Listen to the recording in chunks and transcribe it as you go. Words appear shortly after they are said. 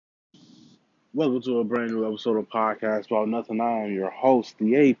Welcome to a brand new episode of Podcast About Nothing. I am your host,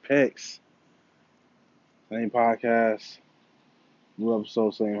 The Apex. Same podcast, new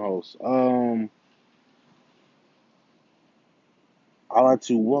episode, same host. I'd like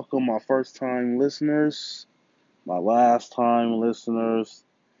to welcome my first time listeners, my last time listeners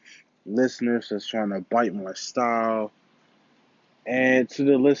that's trying to bite my style, and to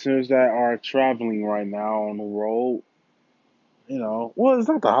the listeners that are traveling right now on the road. Well, it's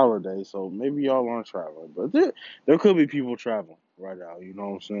not the holiday, so maybe y'all aren't traveling, but there could be people traveling right now. You know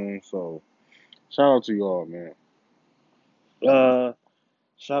what I'm saying? So shout out to y'all, man. Uh,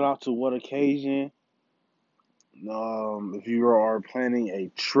 Shout out to What Occasion. If you are planning a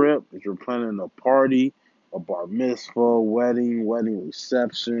trip, if you're planning a party, a bar mitzvah, wedding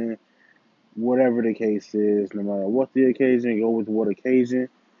reception, whatever the case is, no matter what the occasion, go with What Occasion.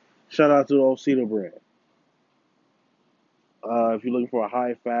 Shout out to the Osita brand. If you're looking for a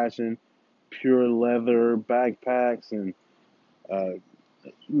high fashion, pure leather backpacks and uh,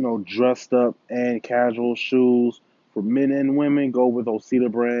 dressed up and casual shoes for men and women, go with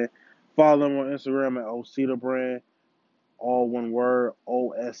Osita brand. Follow them on Instagram at Osita brand. All one word,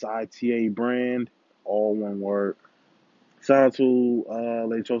 OSITA brand, all one word. Shout out to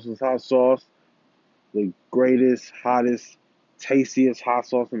Lechosa's hot sauce, the greatest, hottest, tastiest hot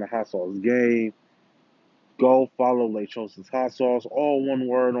sauce in the hot sauce game. Go follow Lechosa's hot sauce, all one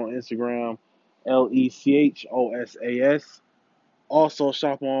word on Instagram, LECHOSAS. Also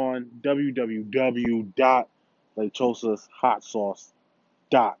shop on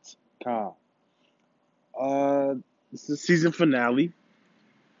www.lechosashotsauce.com. It's the season finale.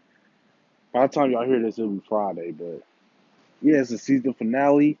 By the time y'all hear this, it'll be Friday, but yeah, it's the season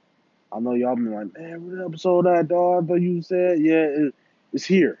finale. I know y'all been like, man, what episode that, dog? But you said, yeah, it's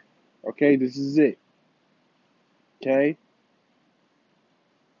here. Okay, this is it. Okay,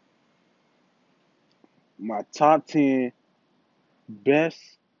 my top 10 best,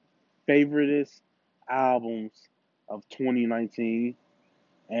 favoriteest albums of 2019,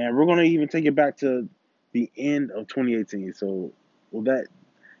 and we're gonna even take it back to the end of 2018. So, well,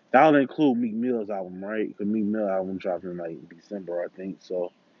 that'll include Meek Mill's album, right? Because Meek Mill album dropped in like December, I think.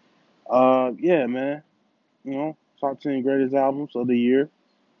 So, yeah, man. Top 10 greatest albums of the year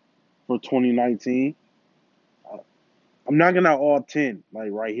for 2019. Uh, I'm knocking out all 10,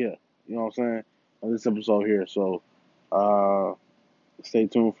 like right here. You know what I'm saying? On this episode here. So, uh, stay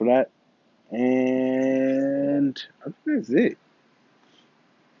tuned for that. And I think that's it.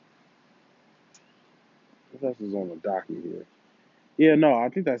 What else is on the docket here? Yeah, no, I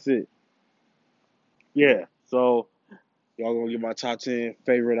think that's it. Yeah. So, y'all gonna get my top 10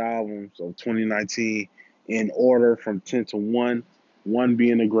 favorite albums of 2019 in order from 10 to 1. 1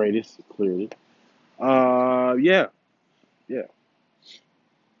 being the greatest, clearly. Yeah, yeah.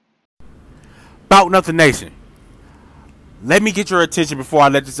 About Nothing Nation. Let me get your attention before I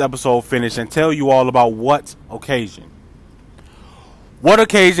let this episode finish and tell you all about What Occasion. What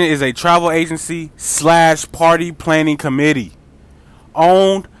Occasion is a travel agency / party planning committee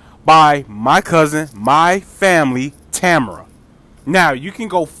owned by my cousin, my family, Tamara. Now, you can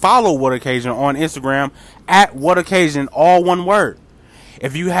go follow What Occasion on Instagram at What Occasion, all one word.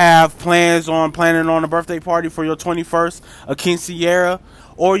 If you have planning on a birthday party for your 21st, a quinceañera,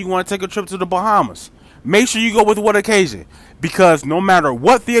 or you want to take a trip to the Bahamas, make sure you go with What Occasion, because no matter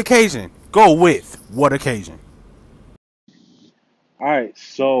what the occasion, go with What Occasion. All right,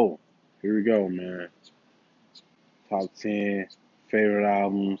 so here we go, man. Top 10 favorite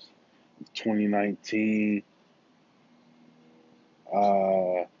albums of 2019.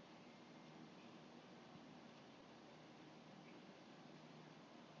 All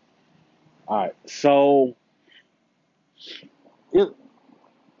right, so it,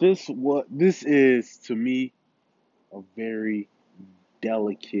 this is to me a very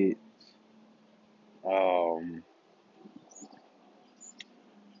delicate, um,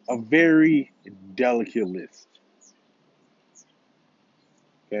 a very delicate list.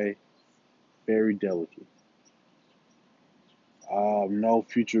 Okay, very delicate. No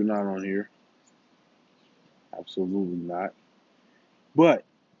Future not on here, absolutely not. But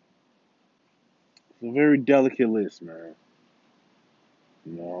it's a very delicate list, man.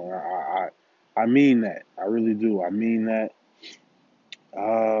 I mean that. I really do. I mean that.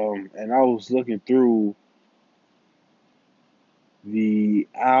 And I was looking through the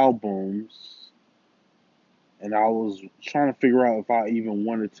albums, and I was trying to figure out if I even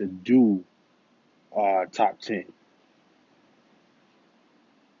wanted to do top 10.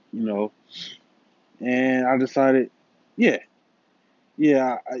 You know, and I decided, yeah,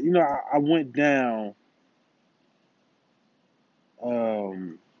 yeah. I went down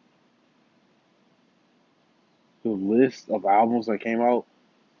um, the list of albums that came out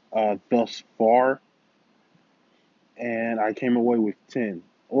thus far, and I came away with 10.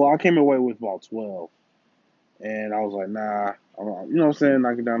 Well, I came away with about 12, and I was like, nah, you know what I'm saying,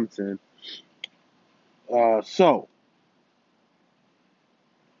 knock it down to 10. So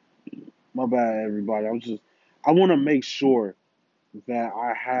my bad, everybody. I want to make sure that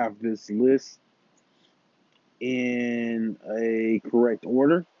I have this list in a correct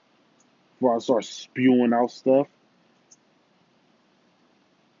order before I start spewing out stuff.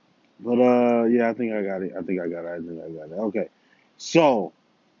 But yeah, I think I got it. I think I got it. I think I got it. Okay. So,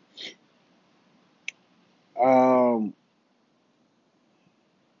 um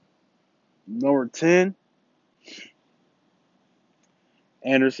number 10,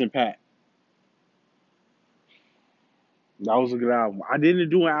 Anderson .Paak. That was a good album. I didn't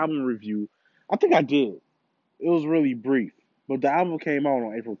do an album review. I think I did. It was really brief. But the album came out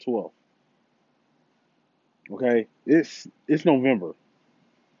on April 12th. Okay? It's November.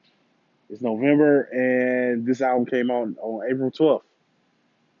 It's November and this album came out on April 12th,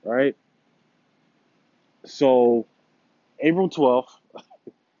 right? So, April 12th,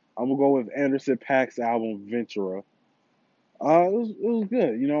 I'm gonna go with Anderson .Paak's album Ventura. It was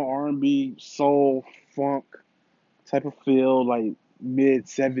good, R&B, soul, funk type of feel, like mid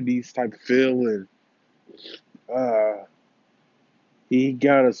 '70s type of feel, and uh, he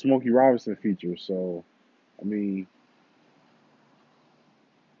got a Smokey Robinson feature. So I mean,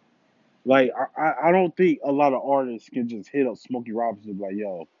 like I don't think a lot of artists can just hit up Smokey Robinson like,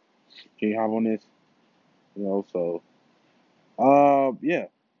 yo, can you have on this? So yeah,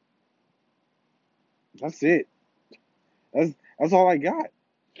 that's it. That's all I got.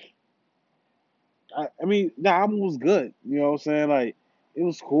 I mean, the album was good. You know what I'm saying? Like, it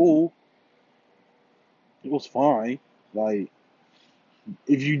was cool. It was fine. Like,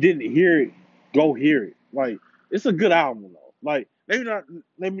 if you didn't hear it, go hear it. Like, it's a good album though. Like,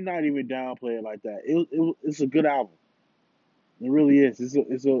 let me not even downplay it like that. It's a good album. It really is.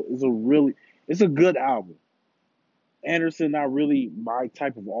 It's a good album. Anderson not really my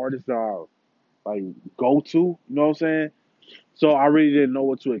type of artist that I like go to. You know what I'm saying? So I really didn't know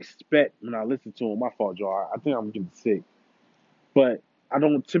what to expect when I listened to him. My fault, y'all. I think I'm getting sick, but I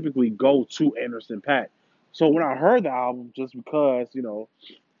don't typically go to Anderson .Paak. So when I heard the album, just because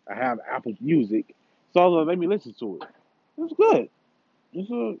I have Apple Music, so I was like, let me listen to it. It was good. It's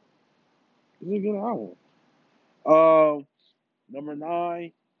a it's a good album. Uh, Number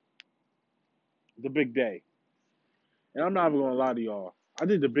 9, The Big Day. And I'm not even gonna lie to y'all. I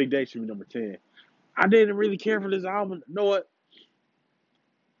think The Big Day should be number 10. I didn't really care for this album. You know what?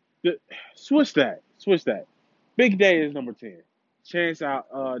 The- Switch that. Switch that. Big Day is number 10. Chance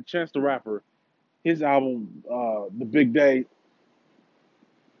the Rapper, his album, The Big Day,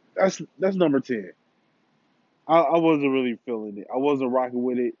 that's number 10. I wasn't really feeling it. I wasn't rocking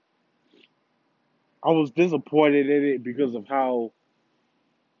with it. I was disappointed in it because of how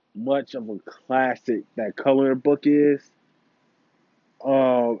much of a classic that coloring book is.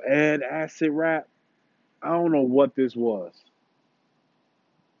 And acid rap. I don't know what this was.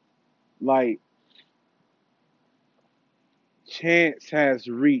 Like, Chance has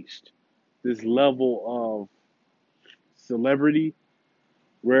reached this level of celebrity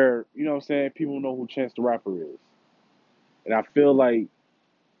where, what I'm saying, people know who Chance the Rapper is. And I feel like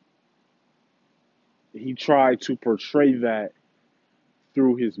he tried to portray that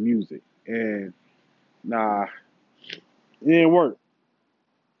through his music. And nah, it didn't work.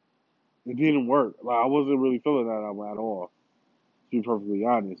 It didn't work. Like, I wasn't really feeling that album at all, to be perfectly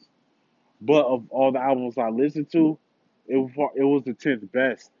honest. But of all the albums I listened to, it was the 10th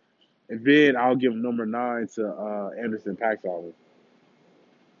best. And then I'll give number 9 to Anderson .Paak's album.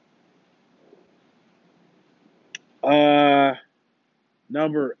 Uh,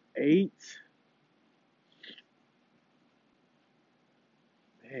 Number 8,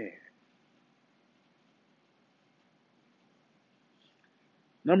 man.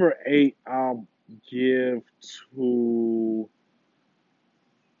 Number 8, I'll give to,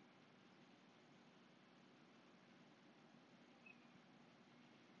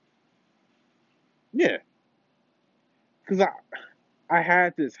 yeah, because I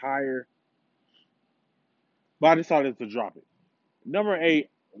had this higher, but I decided to drop it. Number 8,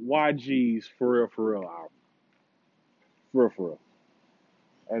 YG's For Real album. For Real.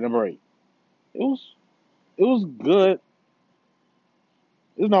 At number 8. It was it was good.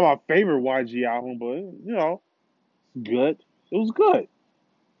 It's not my favorite YG album, but it's good. It was good.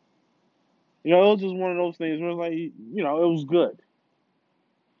 It was just one of those things where it's like, it was good.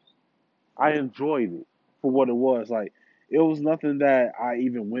 I enjoyed it for what it was. Like, it was nothing that I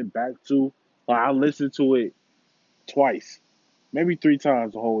even went back to. Like, I listened to it twice, maybe 3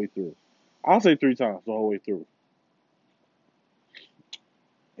 times the whole way through. I'll say 3 times the whole way through.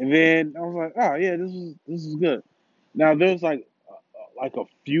 And then I was like, oh yeah, this is good. Now there's like a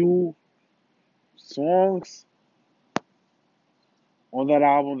few songs on that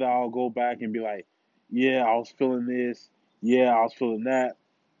album that I'll go back and be like, yeah, I was feeling this, yeah, I was feeling that.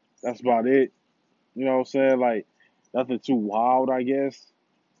 That's about it. You know what I'm saying? Like nothing too wild, I guess.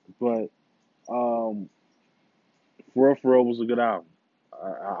 But um, for real was a good album.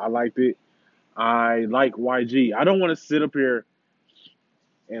 I liked it. I like YG. I don't want to sit up here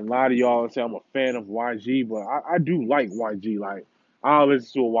and lie to y'all and say I'm a fan of YG, but I do like YG. Like I'll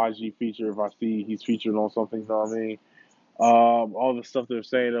listen to a YG feature if I see he's featured on something. You know what I mean? All the stuff they're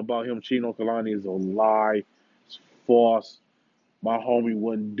saying about him cheating on Kalani is a lie. It's false. My homie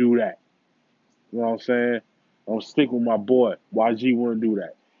wouldn't do that. You know what I'm saying? I'm stick with my boy. YG wouldn't do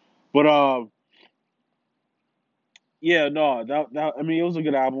that. But yeah, no, that I mean it was a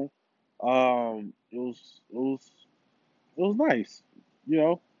good album. It was nice. You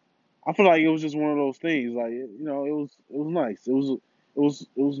know, I feel like it was just one of those things. Like it was nice. It was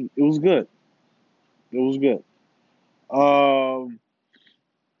good. It was good. Um,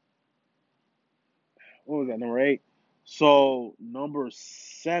 what was that? Number 8. So number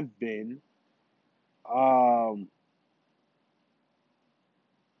 7. Um,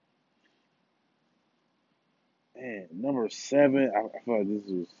 man, number 7. I feel like this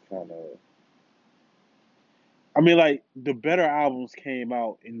was kind of. I mean, like the better albums came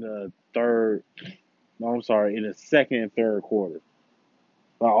out in the third. No, I'm sorry, in the second and third quarter.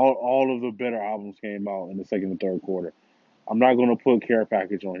 All of the better albums came out in the second and third quarter. I'm not going to put Care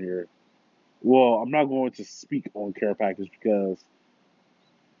Package on here. Well, I'm not going to speak on Care Package because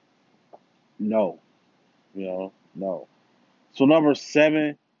no, no. So number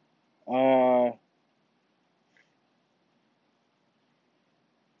 7, uh,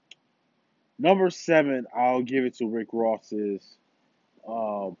 number 7, I'll give it to Rick Ross's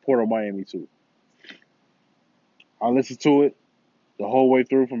Port of Miami 2. I listened to it the whole way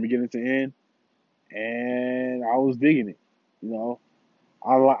through from beginning to end, and I was digging it. You know,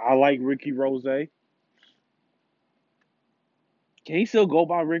 I like Ricky Rose. Can he still go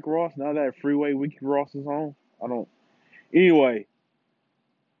by Rick Ross now that Freeway Ricky Ross is home? I don't. Anyway,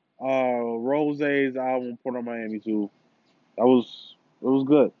 Rose's album Port of Miami 2. It was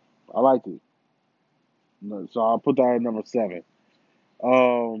good. I liked it. No, so I'll put that at number 7.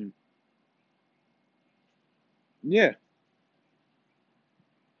 Um, yeah,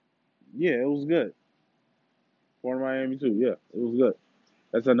 yeah, it was good. Port of Miami 2. Yeah, it was good.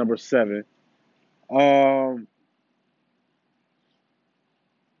 That's at number 7. Um,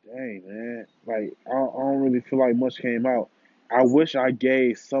 dang man, like I don't really feel like much came out. I wish I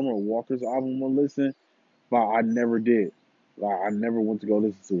gave Summer Walker's album a listen, but I never did. Like I never went to go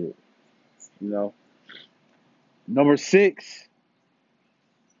listen to it. You know. Number 6.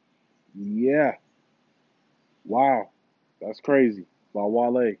 Yeah. Wow. That's crazy. By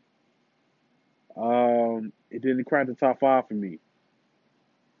Wale. It didn't crack the top 5 for me.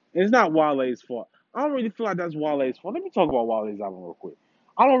 It's not Wale's fault. I don't really feel like that's Wale's fault. Let me talk about Wale's album real quick.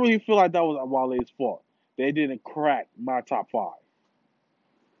 I don't really feel like that was Wale's fault. They didn't crack my top 5.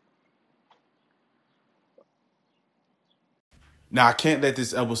 Now, I can't let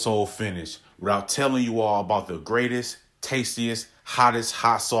this episode finish without telling you all about the greatest, tastiest, hottest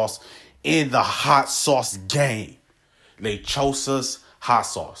hot sauce in the hot sauce game. Lechosa's hot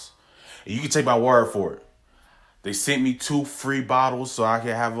sauce. And you can take my word for it. They sent me 2 free bottles so I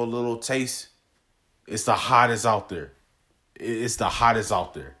can have a little taste. It's the hottest out there. It's the hottest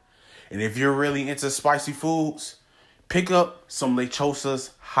out there. And if you're really into spicy foods, pick up some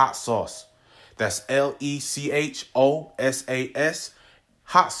Lechosa's hot sauce. That's LECHOSAS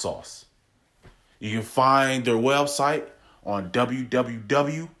hot sauce. You can find their website on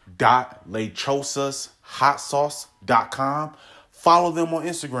www.lechosashotsauce.com. Follow them on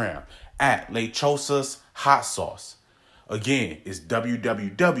Instagram at Lechosas Hot Sauce. Again, it's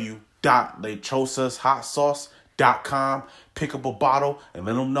www.lechosashotsauce.com. Pick up a bottle and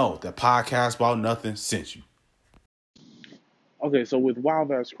let them know that Podcast About Nothing sent you. Okay, so with Wow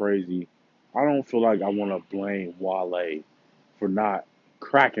That's Crazy, I don't feel like I want to blame Wale for not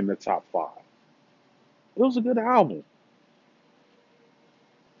cracking the top 5. It was a good album.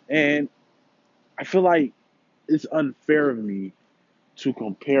 And I feel like it's unfair of me to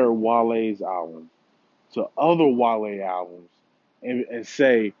compare Wale's album to other Wale albums and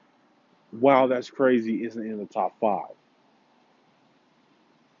say, wow, that's crazy isn't in the top 5.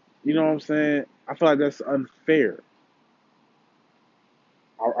 You know what I'm saying? I feel like that's unfair.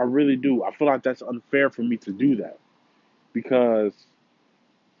 I really do. I feel like that's unfair for me to do that. because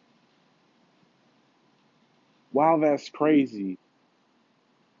while that's crazy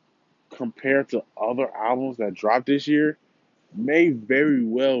compared to other albums that dropped this year, may very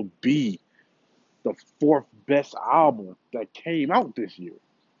well be the fourth best album that came out this year,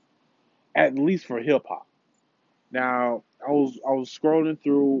 at least for hip hop. Now, I was scrolling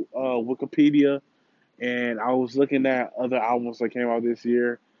through Wikipedia and I was looking at other albums that came out this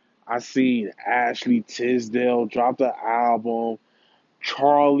year. I seen Ashley Tisdale dropped an album.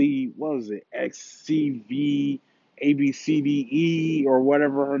 Charlie, what was it? XCV ABCDE or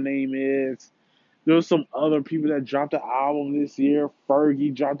whatever her name is. There was some other people that dropped the album this year.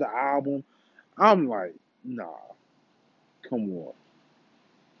 Fergie dropped the album. I'm like, nah, come on.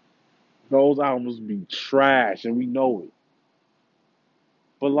 Those albums be trash, and we know it.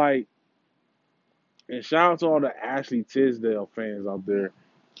 But like, and shout out to all the Ashley Tisdale fans out there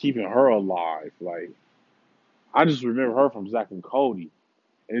keeping her alive. Like, I just remember her from Zack and Cody.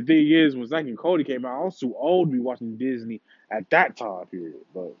 And the thing is, when Zack and Cody came out, I was too old to be watching Disney at that time period.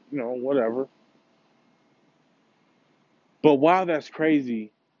 But whatever. But while that's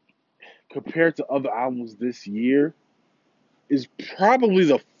crazy, compared to other albums this year, is probably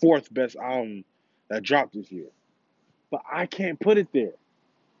the fourth best album that dropped this year. But I can't put it there.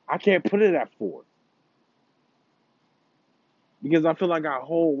 I can't put it at four because I feel like I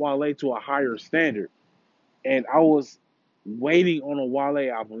hold Wale to a higher standard. And I was waiting on a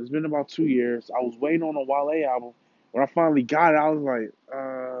Wale album. It's been about 2 years. I was waiting on a Wale album. When I finally got it, I was like,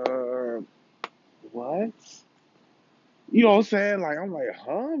 what? You know what I'm saying? Like, I'm like,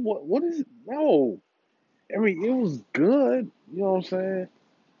 huh? What is it? No. I mean, it was good. You know what I'm saying?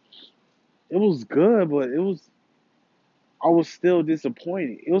 It was good, but I was still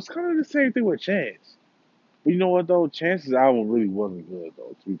disappointed. It was kind of the same thing with Chance. But you know what though? Chance's album really wasn't good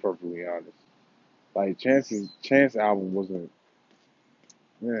though, to be perfectly honest. Like Chance album wasn't,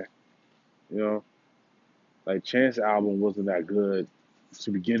 yeah, you know, like Chance album wasn't that good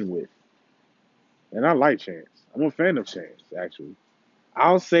to begin with. And I like Chance. I'm a fan of Chance, actually.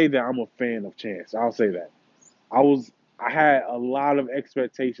 I'll say that I'm a fan of Chance. I'll say that. I was I had a lot of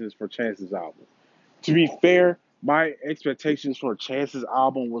expectations for Chance's album. To be fair, my expectations for Chance's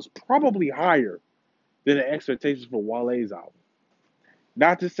album was probably higher than the expectations for Wale's album.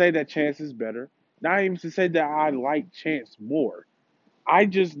 Not to say that Chance is better, not even to say that I like Chance more. I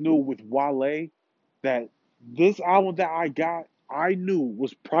just knew with Wale that this album that I got, I knew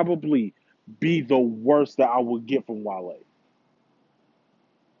was probably be the worst that I would get from Wale.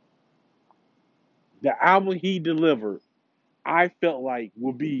 The album he delivered, I felt like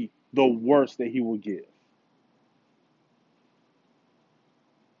would be the worst that he would give.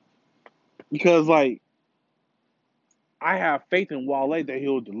 Because like I have faith in Wale that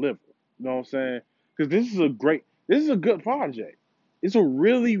he'll deliver. You know what I'm saying? Because this is a good project. It's a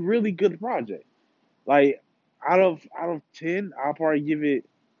really, really good project. Like out of 10, I'll probably give it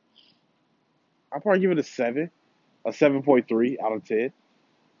a 7.3 out of 10.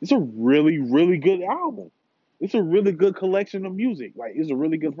 It's a really, really good album. It's a really good collection of music. Like it's a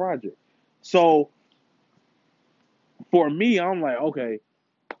really good project. So for me, I'm like, okay,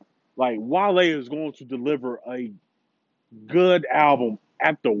 like Wale is going to deliver a good album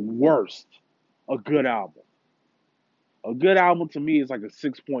at the worst. A good album. A good album to me is like a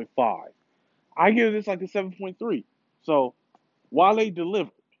 6.5. I give this like a 7.3. So Wale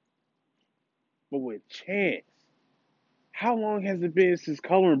delivered, but with Chance, how long has it been since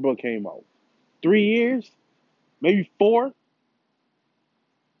Coloring Book came out? 3 years? Maybe four?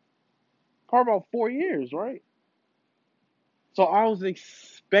 Probably about 4 years, right? So I was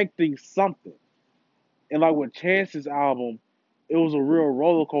expecting something. And like with Chance's album, it was a real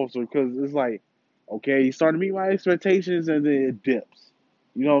roller coaster because it's like, okay, you start to meet my expectations and then it dips.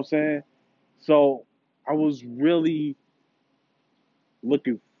 You know what I'm saying? So I was really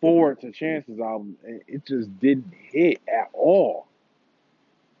looking forward to Chance's album and it just didn't hit at all.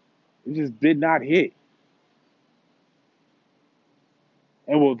 It just did not hit.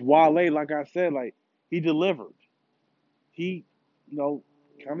 And with Wale, like I said, like he delivered. He, you know,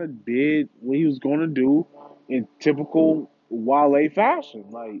 kind of did what he was going to do in typical Wale fashion.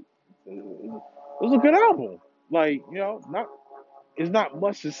 Like, it was a good album. Like, not it's not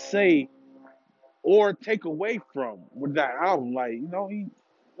much to say or take away from with that album. Like, it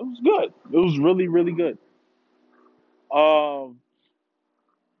was good. It was really, really good. Um,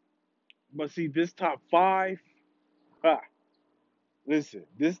 but see, this top five. Ah, listen,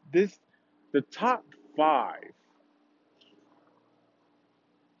 the top five,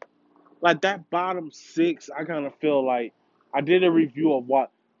 like that bottom six. I kind of feel like I did a review of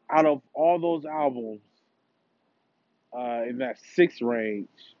what out of all those albums, in that 6 range.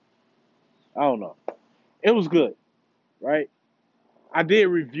 I don't know. It was good, right? I did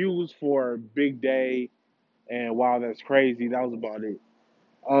reviews for Big Day and Wow That's Crazy. That was about it.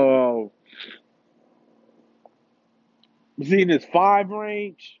 Uh, see this 5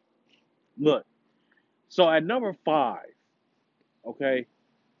 range. Look, so at number 5, okay,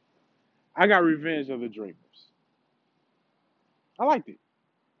 I got Revenge of the Dreamers. I liked it.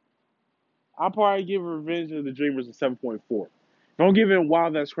 I'll probably give Revenge of the Dreamers a 7.4. Don't give it Wow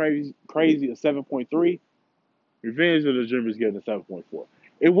That's Crazy a 7.3. Revenge of the Dreamers getting a 7.4.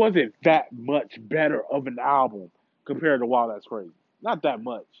 It wasn't that much better of an album compared to Wow That's Crazy. Not that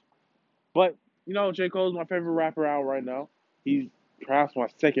much. But, J. Cole's my favorite rapper out right now. He's perhaps my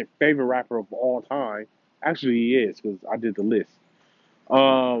second favorite rapper of all time. Actually, he is, because I did the list.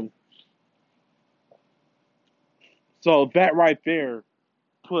 Um, so that right there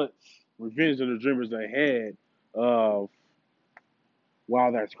puts Revenge of the Dreamers ahead of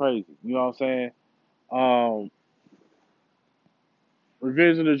Wow That's Crazy. You know what I'm saying? Um,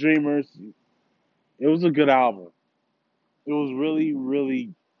 Revenge of the Dreamers, it was a good album. It was really,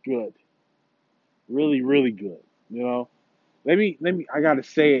 really good. Really, really good. You know? Let me I gotta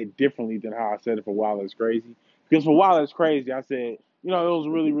say it differently than how I said it for Wild That's Crazy. Because for Wild That's Crazy, I said, it was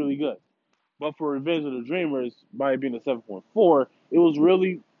really, really good. But for Revenge of the Dreamers, by it being a 7.4, it was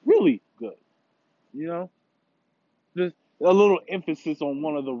really, really good. You know? Just a little emphasis on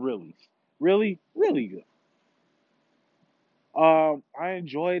one of the reallys. Really, really good. I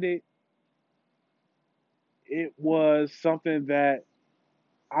enjoyed it. It was something that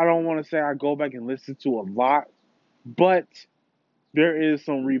I don't want to say I go back and listen to a lot, but there is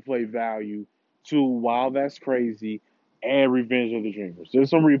some replay value to Wild That's Crazy and Revenge of the Dreamers. There's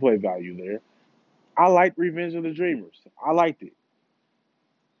some replay value there. I liked Revenge of the Dreamers. I liked it.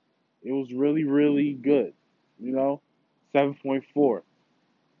 It was really, really good. You know, 7.4.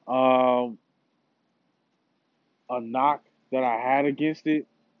 Um, a knock that I had against it,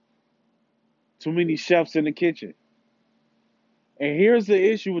 too many chefs in the kitchen. And here's the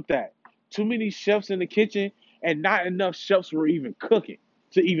issue with that. Too many chefs in the kitchen and not enough chefs were even cooking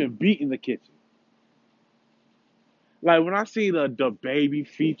to even be in the kitchen. Like when I see the baby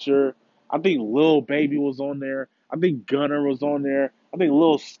feature, I think Lil Baby was on there. I think Gunner was on there. I think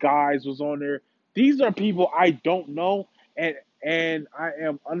Lil Skies was on there. These are people I don't know and I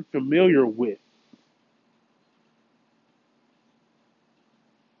am unfamiliar with.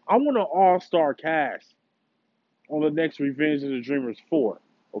 I want an all-star cast on the next Revenge of the Dreamers 4.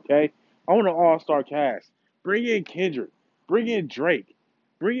 Okay? I want an all-star cast. Bring in Kendrick. Bring in Drake.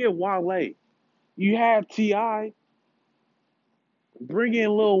 Bring in Wale. You have T.I. Bring in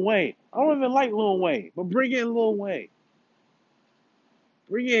Lil Wayne. I don't even like Lil Wayne, but bring in Lil Wayne.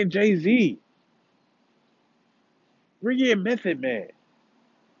 Bring in Jay Z. Bring in Method Man.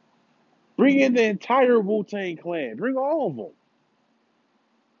 Bring in the entire Wu Tang Clan. Bring all of them.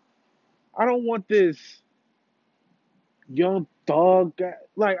 I don't want this young thug guy.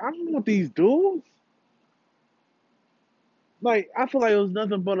 Like, I don't want these dudes. Like, I feel like it was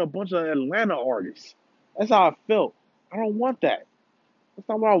nothing but a bunch of Atlanta artists. That's how I felt. I don't want that. That's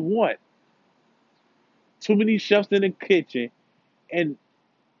not what I want. Too many chefs in the kitchen, and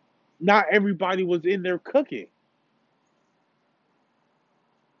not everybody was in there cooking.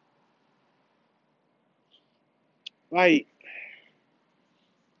 Like,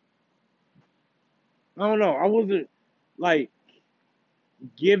 I don't know. I wasn't like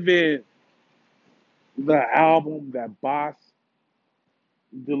given the album that Boss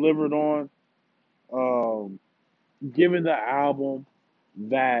delivered on. Um, given the album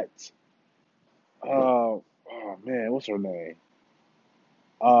that oh man, what's her name?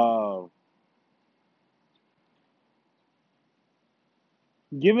 Uh,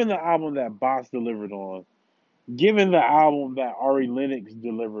 given the album that Boss delivered on, given the album that Ari Lennox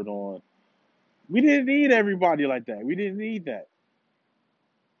delivered on, we didn't need everybody like that. We didn't need that.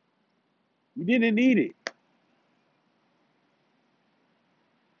 We didn't need it.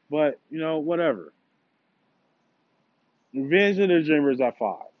 But whatever. Revenge of the Dreamers at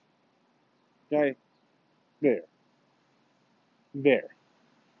 5. Okay, there, there.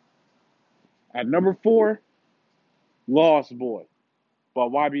 At number 4, Lost Boy by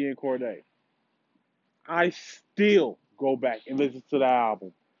YBN Cordae. I still go back and listen to the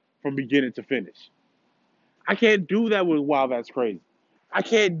album from beginning to finish. I can't do that with Wow That's Crazy. I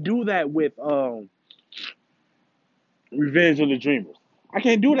can't do that with Revenge of the Dreamers. I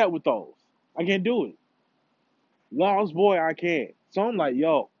can't do that with those. I can't do it. Lost Boy, I can't. So I'm like,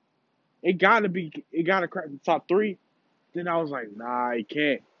 yo, it gotta crack the top 3. Then I was like, nah, it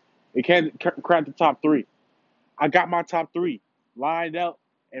can't. It can't crack the top 3. I got my top three lined up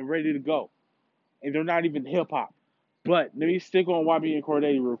and ready to go. And they're not even hip hop. But let me stick on YB and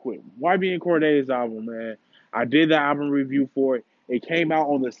Cordae real quick. YB and Cordae's album, man. I did the album review for it. It came out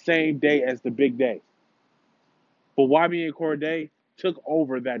on the same day as the big day. But YB and Cordae took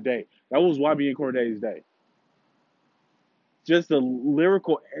over that day. That was YB and Cordae's day. Just a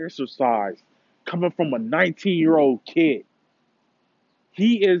lyrical exercise coming from a 19-year-old kid.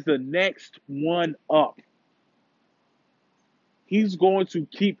 He is the next one up. He's going to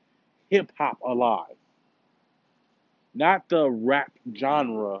keep hip hop alive. Not the rap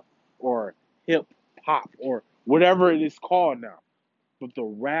genre or hip hop or whatever it is called now, but the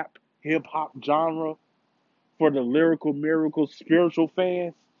rap hip hop genre for the lyrical miracle spiritual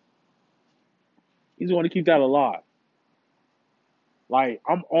fans. He's going to keep that alive. Like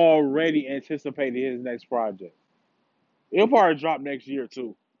I'm already anticipating his next project. It'll probably drop next year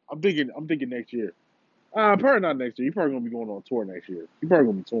too. I'm thinking next year. Probably not next year. He's probably gonna be going on tour next year. He's probably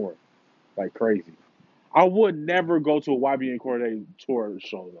gonna be touring like crazy. I would never go to a YB and Cordae tour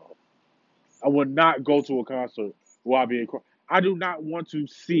show though. I would not go to a concert with YB and Cordae. I do not want to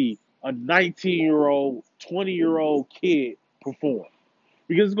see a 19-year-old, 20-year-old kid perform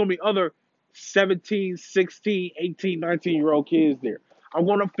because there's gonna be other 17, 16, 18, 19-year-old kids there. I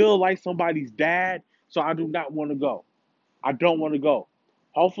want to feel like somebody's dad, so I do not want to go. I don't want to go.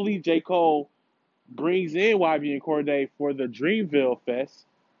 Hopefully, J. Cole brings in YB and Cordae for the Dreamville Fest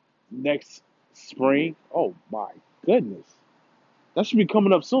next spring. Oh my goodness. That should be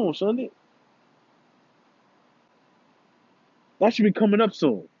coming up soon, shouldn't it? That should be coming up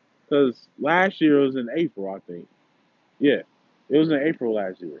soon. Because last year it was in April, I think. Yeah. It was in April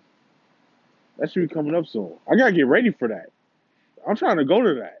last year. That should be coming up soon. I gotta get ready for that. I'm trying to go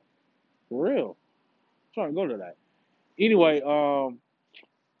to that. For real. I'm trying to go to that. Anyway,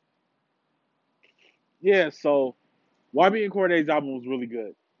 yeah, so YB and Corday's album was really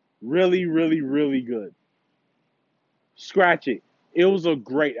good. Really, really, really good. Scratch it. It was a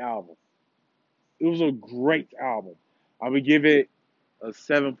great album. It was a great album. I'm gonna give it a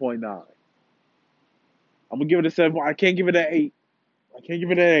 7.9. I'm gonna give it a 7. I can't give it an 8. I can't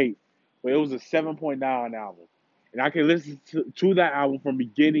give it an 8. But it was a 7.9 album. And I can listen to that album from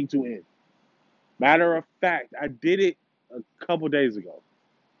beginning to end. Matter of fact, I did it a couple days ago.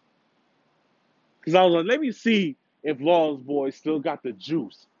 Because I was like, let me see if Lost Boys still got the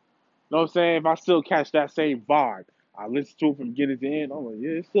juice. You know what I'm saying? If I still catch that same vibe. I listened to it from beginning to end. I'm like,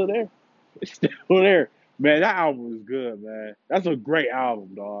 yeah, it's still there. It's still there. Man, that album is good, man. That's a great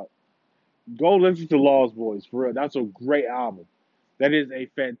album, dog. Go listen to Lost Boys, for real. That's a great album. That is a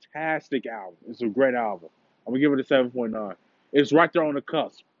fantastic album. It's a great album. I'm going to give it a 7.9. It's right there on the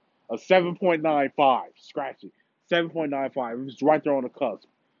cusp. A 7.95. Scratch it. 7.95. It's right there on the cusp.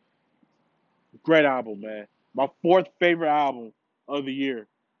 Great album, man. My fourth favorite album of the year.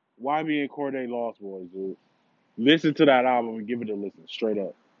 YB and Cordae Lost Boys, dude. Listen to that album and give it a listen, straight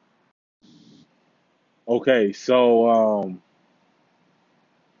up. Okay, so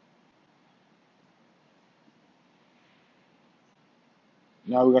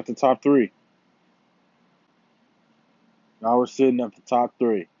now we got the top three. Now we're sitting at the top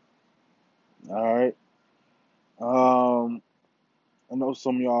three. All right. Um, I know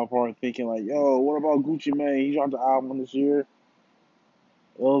some of y'all are probably thinking like, "Yo, what about Gucci Mane? He dropped the album this year. It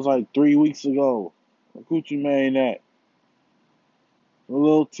was like 3 weeks ago. Where Gucci Mane at? Where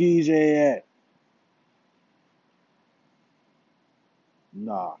little TJ at?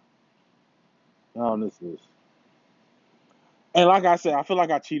 Nah, not on this list." And like I said, I feel like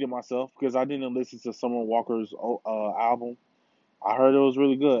I cheated myself because I didn't listen to Summer Walker's album. I heard it was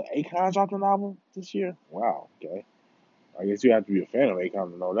really good. Akon dropped an album this year. Wow. Okay. I guess you have to be a fan of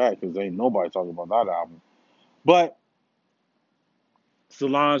Akon to know that because ain't nobody talking about that album. But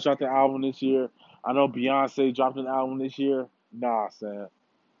Solange dropped an album this year. I know Beyonce dropped an album this year. Nah, Sam.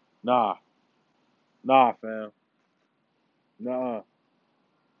 Nah. Nah, fam. Nah.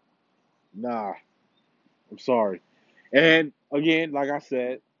 Nah. I'm sorry. And again, like I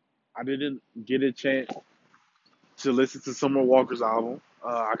said, I didn't get a chance to listen to Summer Walker's album.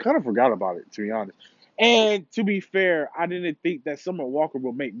 I kind of forgot about it, to be honest. And to be fair, I didn't think that Summer Walker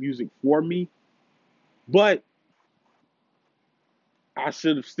would make music for me, but I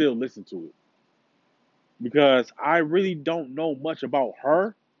should have still listened to it because I really don't know much about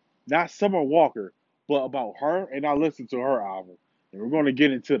her, not Summer Walker, but about her, and I listened to her album, and we're going to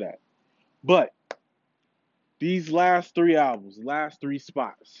get into that. But these last three albums, last three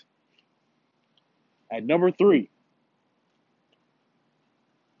spots, at number three,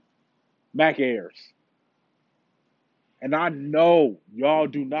 Mac Ayres. And I know y'all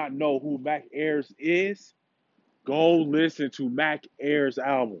do not know who Mac Ayres is, Go listen to Mac Ayres'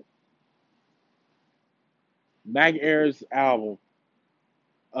 album. Mac Ayres' album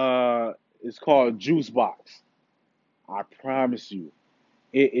is called Juice Box. I promise you,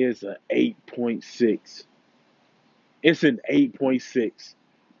 it is an 8.6. It's an 8.6.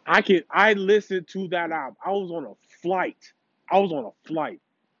 I listened to that album. I was on a flight. I was on a flight.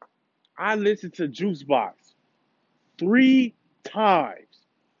 I listened to Juice Box 3 times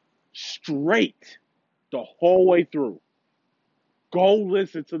straight the whole way through. Go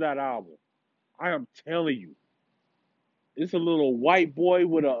listen to that album. I am telling you, it's a little white boy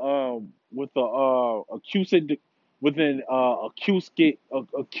with a acoustic with an acoustic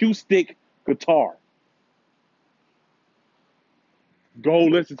guitar. Go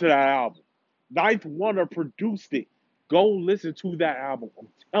listen to that album. Ninth Wonder produced it. Go listen to that album. I'm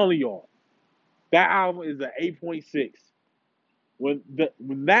telling y'all, that album is an 8.6. When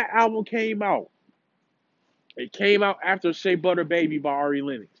that album came out, it came out after Shea Butter Baby by Ari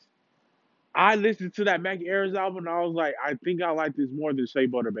Lennox. I listened to that Mac Ayres album and I was like, I think I like this more than Shea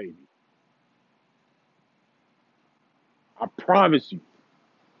Butter Baby. I promise you.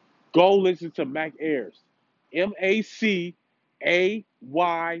 Go listen to Mac Ayres. Macayers.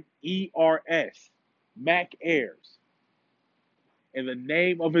 Mac Ayres. And the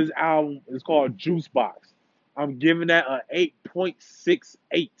name of his album is called Juice Box. I'm giving that an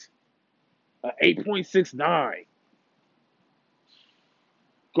 8.68. An 8.69.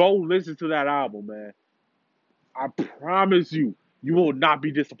 Go listen to that album, man. I promise you, you will not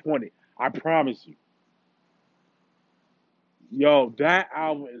be disappointed. I promise you. Yo, that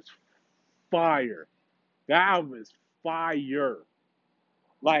album is fire. That album is fire.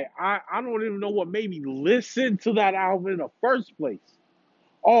 Like, I don't even know what made me listen to that album in the first place.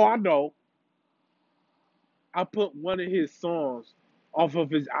 Oh, I know. I put one of his songs off of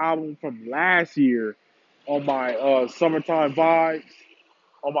his album from last year on my summertime vibes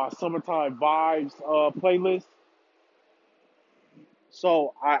playlist.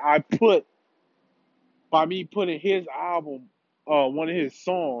 So I put by me putting his album, one of his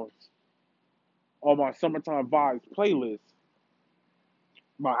songs on my summertime vibes playlist,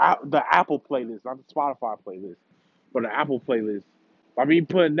 the Apple playlist, not the Spotify playlist, but the Apple playlist. By me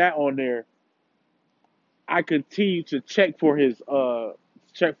putting that on there, I continue to check for his work.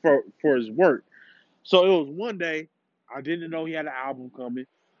 So it was one day I didn't know he had an album coming.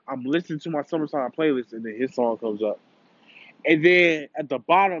 I'm listening to my summertime playlist, and then his song comes up, and then at the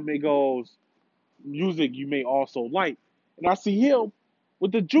bottom it goes music you may also like, and I see him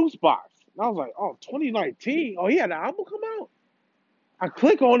with the Juice Box, and I was like, oh, 2019. Oh, he had an album come out. I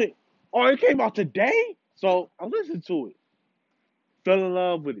click on it. Oh, it came out today. So I listened to it. Fell in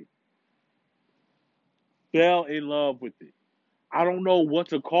love with it. Fell in love with it. I don't know what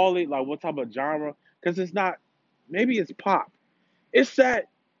to call it, like what type of genre, because it's not. Maybe it's pop. It's that.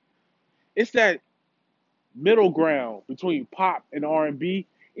 It's that middle ground between pop and R&B.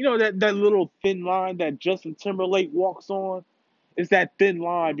 You know that little thin line that Justin Timberlake walks on. It's that thin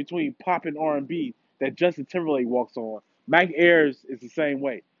line between pop and R&B that Justin Timberlake walks on. Mac Ayres is the same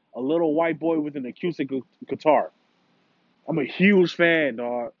way. A little white boy with an acoustic guitar. I'm a huge fan,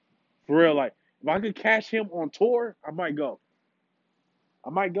 dog. For real, like if I could catch him on tour, I might go. I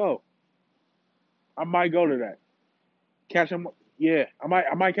might go. I might go to that. Catch him. Yeah, I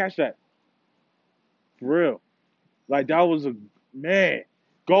might catch that. For real. Like that was a man.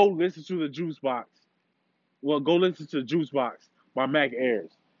 Go listen to the Juice Box. Well, go listen to Juice Box by Mac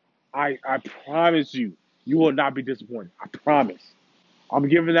Ayres. I promise you, you will not be disappointed. I promise. I'm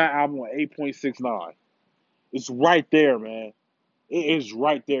giving that album an 8.69. It's right there, man. It is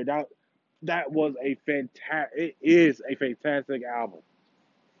right there. That was a fantastic. It is a fantastic album.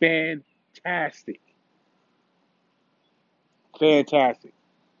 Fantastic. Fantastic.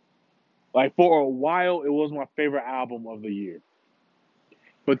 Like for a while, it was my favorite album of the year.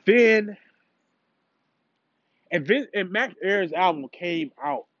 But then, and Mac Ayres' album came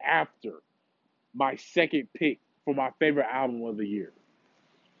out after my second pick for my favorite album of the year.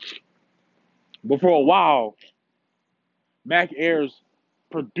 But for a while, Mac Ayres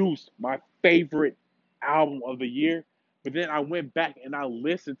produced my favorite album of the year. But then I went back and I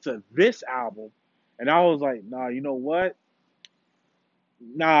listened to this album, and I was like, nah, you know what?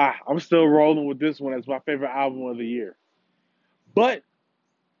 Nah, I'm still rolling with this one as my favorite album of the year. But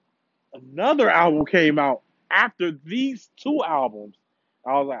another album came out after these two albums.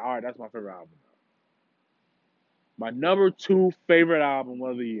 I was like, all right, that's my favorite album. My number two favorite album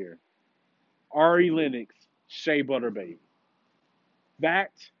of the year, Ari Lennox, Shea Butter Baby.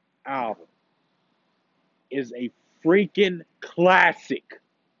 That album is a freaking classic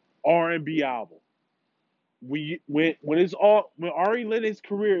R&B album. when Ari Lennox's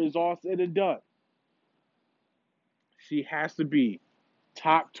career is all said and done, she has to be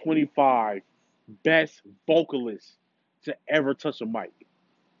top 25 best vocalist to ever touch a mic.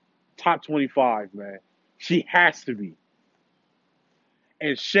 Top 25, man. She has to be.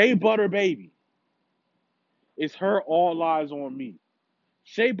 And Shea Butter Baby is her All Eyes on Me.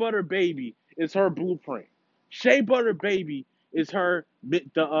 Shea Butter Baby is her blueprint. Shea Butter Baby is her the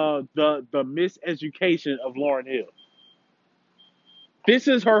miseducation of Lauryn Hill. This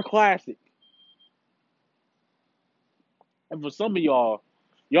is her classic. And for some of y'all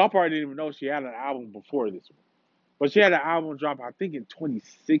probably didn't even know she had an album before this one. But she had an album drop, I think, in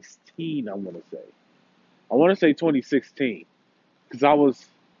 2016, I want to say. I want to say 2016. Because I want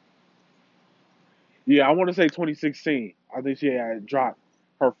to say 2016. I think she had dropped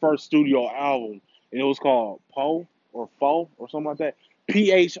her first studio album, and it was called Poe or Fo or something like that.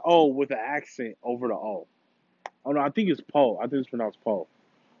 PHO with an accent over the O. Oh no, I think it's Poe. I think it's pronounced Poe.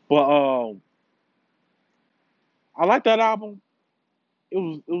 But I like that album. It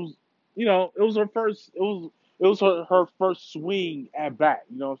was it was her first her first swing at bat.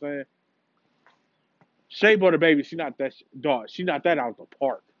 You know what I'm saying? Shea Butter Baby, she not that dog. She not that out the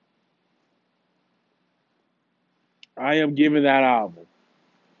park. I am giving that album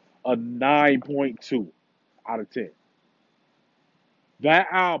a 9.2 out of 10. That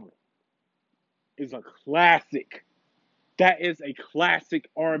album is a classic. That is a classic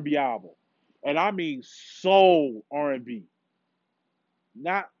R&B album. And I mean soul R&B.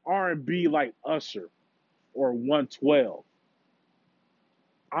 Not R&B like Usher or 112.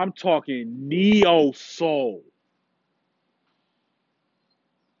 I'm talking neo soul.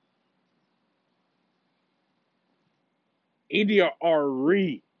 India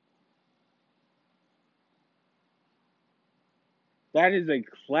Ari. That is a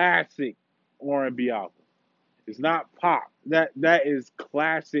classic R&B album. It's not pop. That is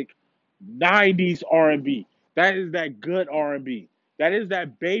classic 90s R&B. That is that good R&B. That is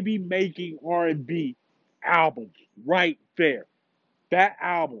that baby making R&B album right there. That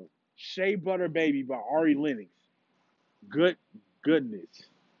album, Shea Butter Baby by Ari Lennox. Good goodness.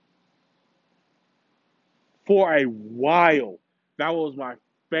 For a while, that was my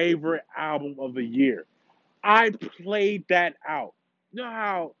favorite album of the year. I played that out. You know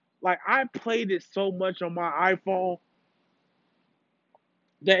how like I played it so much on my iPhone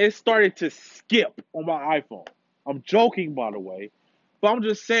that it started to skip on my iPhone. I'm joking, by the way, but I'm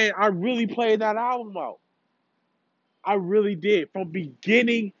just saying I really played that album out. I really did from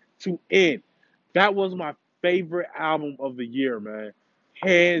beginning to end. That was my favorite album of the year, man.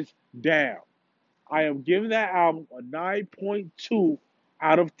 Hands down. I am giving that album a 9.2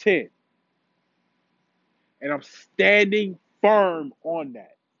 out of 10. And I'm standing firm on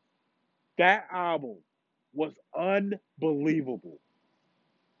that. That album was unbelievable.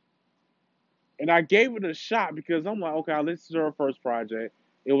 And I gave it a shot because I'm like, okay, I listened to her first project.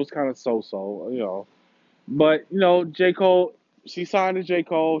 It was kind of so. But, J. Cole, she signed to J.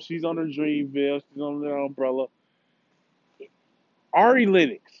 Cole. She's under Dreamville. She's under their umbrella. Ari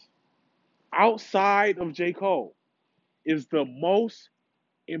Lennox, outside of J. Cole, is the most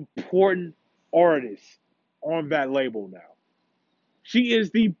important artist on that label now. She is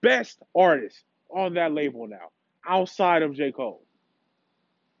the best artist on that label now, outside of J. Cole.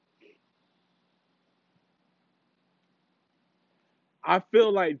 I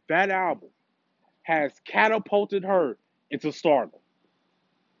feel like that album has catapulted her into stardom.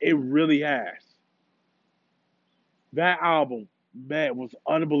 It really has. That album, man, was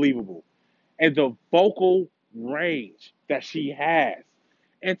unbelievable. And the vocal range that she has.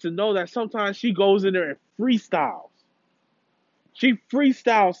 And to know that sometimes she goes in there and freestyles. She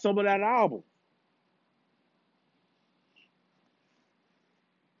freestyles some of that album.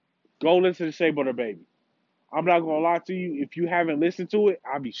 Go listen to Shea Butter Baby. I'm not gonna lie to you. If you haven't listened to it,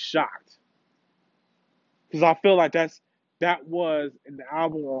 I'll be shocked. Because I feel like that was an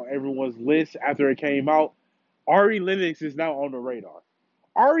album on everyone's list after it came out. Ari Lennox is now on the radar.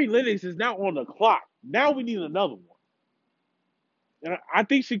 Ari Lennox is now on the clock. Now we need another one. And I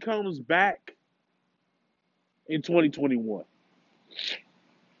think she comes back in 2021.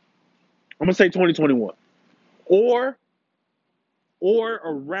 I'm gonna say 2021. Or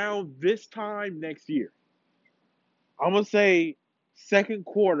around this time next year. I'm gonna say second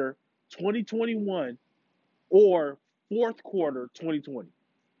quarter 2021 or fourth quarter 2020.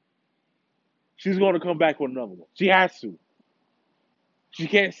 She's gonna come back with another one. She has to. She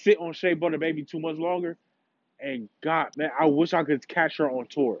can't sit on Shea Butter Baby too much longer. And God, man, I wish I could catch her on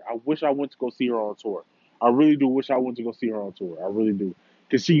tour. I wish I went to go see her on tour. I really do wish I went to go see her on tour. I really do.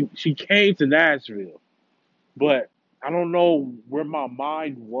 Because she came to Nashville. But I don't know where my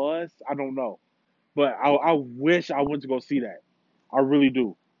mind was. I don't know. But I wish I went to go see that. I really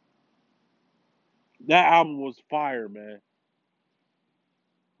do. That album was fire, man.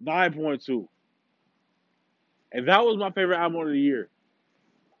 9.2. And that was my favorite album of the year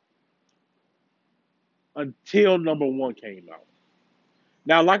until number one came out.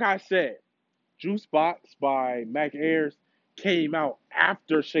 Now, like I said, Juice Box by Mac Ayres came out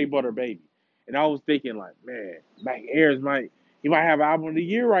after Shea Butter Baby. And I was thinking, like, man, Mac Ayres he might have album of the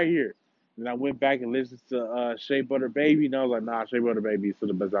year right here. And I went back and listened to Shea Butter Baby, and I was like, nah, Shea Butter Baby is still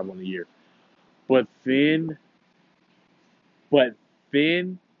the best album of the year. But then, but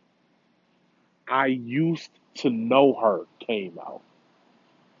then I used to know her came out.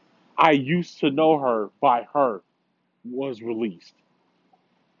 I used to know her by her was released.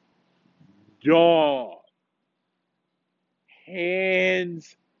 Dog,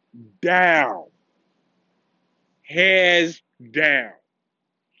 hands down, hands down.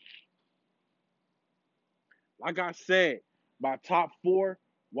 Like I said, my top four: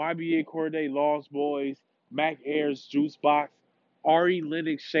 YBA Corday, Lost Boys, Mac Ayres, Juice Box, Ari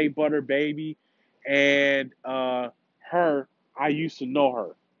Lennox, Shea Butter Baby, and her. I used to know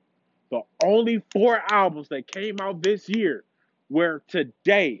her. The only four albums that came out this year where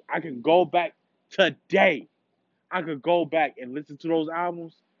today I can go back today. I could go back and listen to those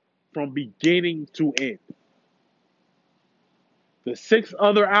albums from beginning to end. The six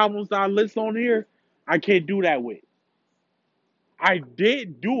other albums that I list on here, I can't do that with. I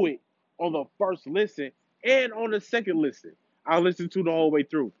did do it on the first listen and on the second listen. I listened to the whole way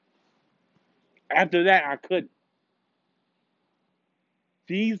through. After that, I couldn't.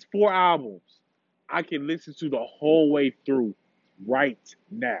 These four albums, I can listen to the whole way through right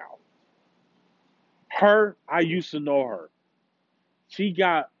now. Her, I used to know her. She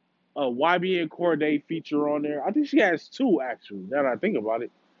got a YBN Corday feature on there. I think she has two actually. Now that I think about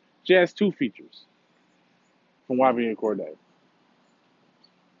it, she has two features from YBN Corday.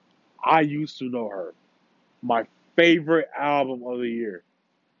 I used to know her. My favorite album of the year.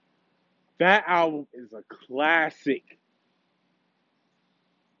 That album is a classic.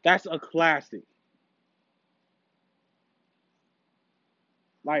 That's a classic.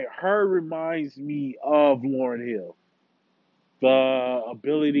 Like her reminds me of Lauryn Hill. The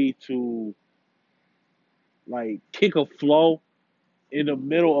ability to like kick a flow in the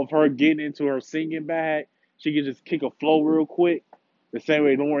middle of her getting into her singing bag. She can just kick a flow real quick. The same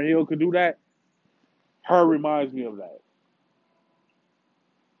way Lauryn Hill could do that. Her reminds me of that.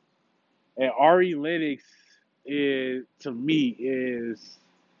 And Ari Lennox is to me is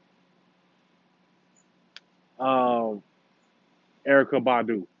um, Erica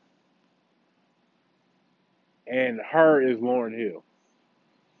Badu. And her is Lauryn Hill.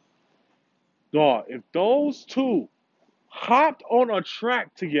 Dog, if those two hopped on a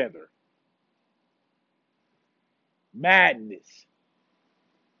track together, madness,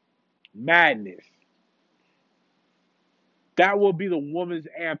 madness. That will be the woman's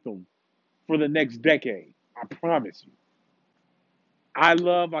anthem for the next decade. I promise you. I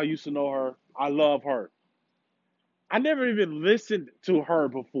used to know her. I love her. I never even listened to her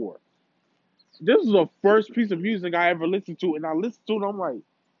before. This was the first piece of music I ever listened to, and I listened to it. And I'm like,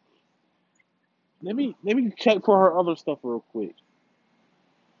 let me check for her other stuff real quick.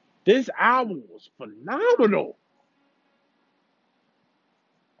 This album was phenomenal.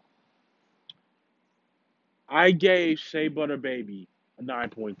 I gave Shea Butter Baby a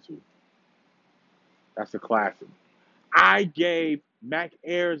 9.2. That's a classic. I gave Mac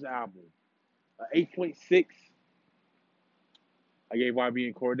Ayres album a 8.6. I gave YB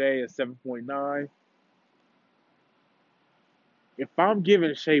and Corday a 7.9. If I'm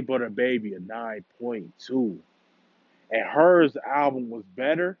giving Shea Butter Baby a 9.2 and hers album was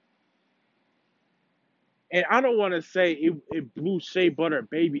better, and I don't want to say it blew Shea Butter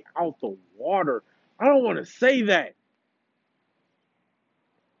Baby out the water. I don't want to say that.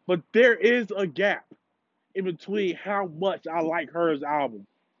 But there is a gap in between how much I like hers album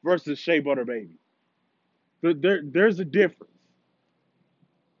versus Shea Butter Baby. There's a difference.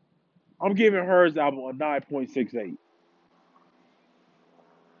 I'm giving hers album a 9.68.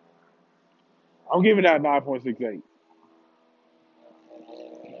 I'm giving that 9.68.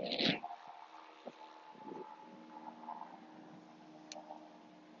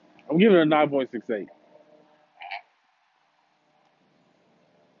 I'm giving it a 9.68.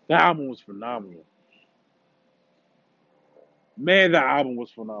 The album was phenomenal. Man, that album was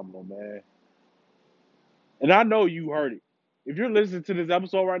phenomenal, man. And I know you heard it. If you're listening to this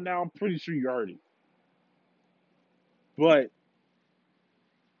episode right now, I'm pretty sure you heard it. But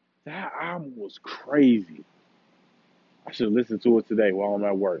that album was crazy. I should listen to it today while I'm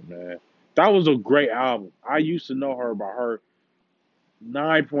at work, man. That was a great album. I used to know her by her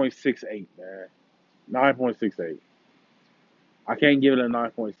 9.68, man. 9.68. I can't give it a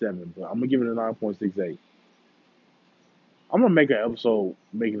 9.7, but I'm gonna give it a 9.68. I'm gonna make an episode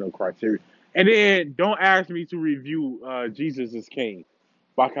making a criteria. And then don't ask me to review Jesus is King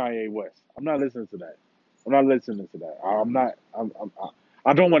by Kanye West. I'm not listening to that. I'm not listening to that. I'm not.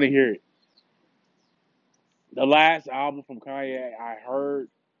 I don't want to hear it. The last album from Kanye I heard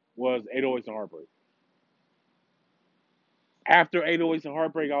was 808s and Heartbreak. After 808s and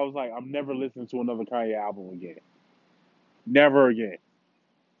Heartbreak, I was like, I'm never listening to another Kanye album again. Never again.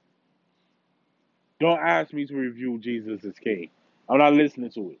 Don't ask me to review Jesus is King. I'm not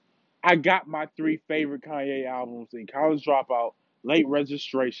listening to it. I got my three favorite Kanye albums in College Dropout, Late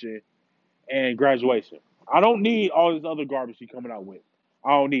Registration, and Graduation. I don't need all this other garbage she's coming out with.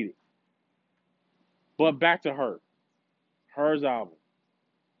 I don't need it. But back to her. Her's album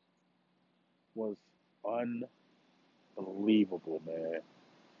was unbelievable, man.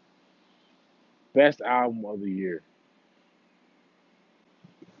 Best album of the year.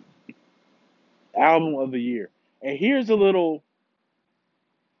 Album of the year. And here's a little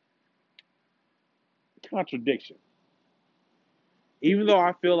contradiction. Even though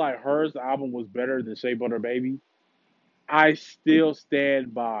I feel like Her's album was better than Shea Butter Baby, I still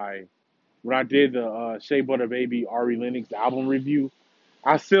stand by when I did the Shea Butter Baby Ari Lennox album review.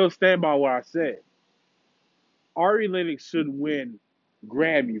 I still stand by what I said. Ari Lennox should win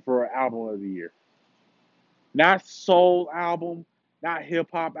Grammy for album of the year. Not soul album, not hip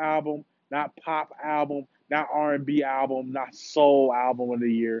hop album, not pop album, not R&B album, not soul album of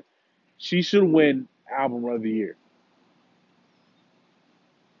the year. She should win album of the year.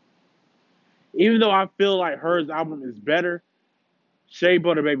 Even though I feel like Her's album is better, Shea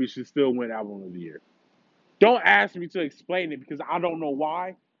Butter Baby should still win album of the year. Don't ask me to explain it because I don't know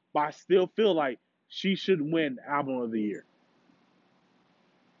why, but I still feel like she should win album of the year.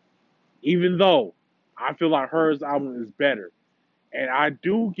 Even though I feel like Her's album is better. And I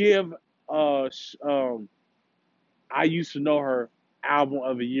do give I used to know her album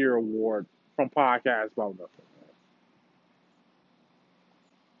of the year award from Podcast About Nothing.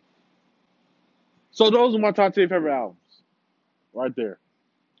 So those are my top 10 favorite albums. Right there.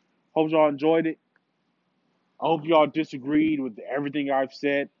 Hope y'all enjoyed it. I hope y'all disagreed with everything I've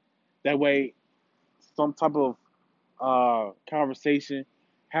said. That way some type of conversation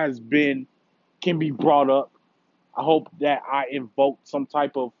has been can be brought up. I hope that I invoked some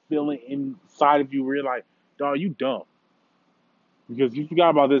type of feeling inside of you where you're like, dog, you dumb. Because you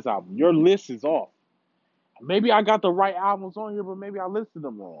forgot about this album. Your list is off. Maybe I got the right albums on here, but maybe I listed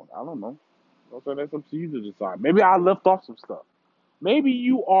them wrong. I don't know. So that's up to you to decide. Maybe I left off some stuff. Maybe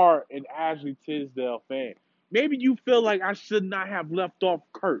you are an Ashley Tisdale fan. Maybe you feel like I should not have left off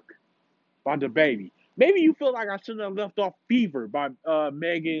Kirk by the Baby. Maybe you feel like I shouldn't have left off Fever by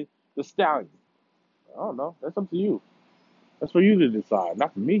Megan the Stallion. I don't know. That's up to you. That's for you to decide,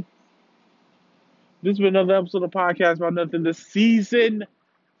 not for me. This has been another episode of Podcast About Nothing, the season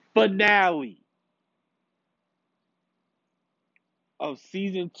finale of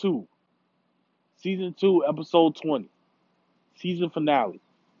season 2. Season 2, episode 20. Season finale.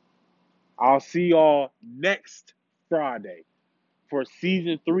 I'll see y'all next Friday for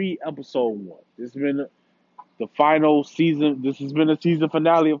season 3, episode 1. This has been the final season. This has been the season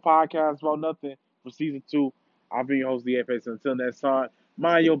finale of Podcast About Nothing for season 2. I'll be your host, the FX. Until next time,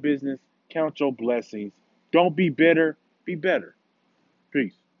 mind your business, count your blessings. Don't be bitter, be better.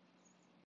 Peace.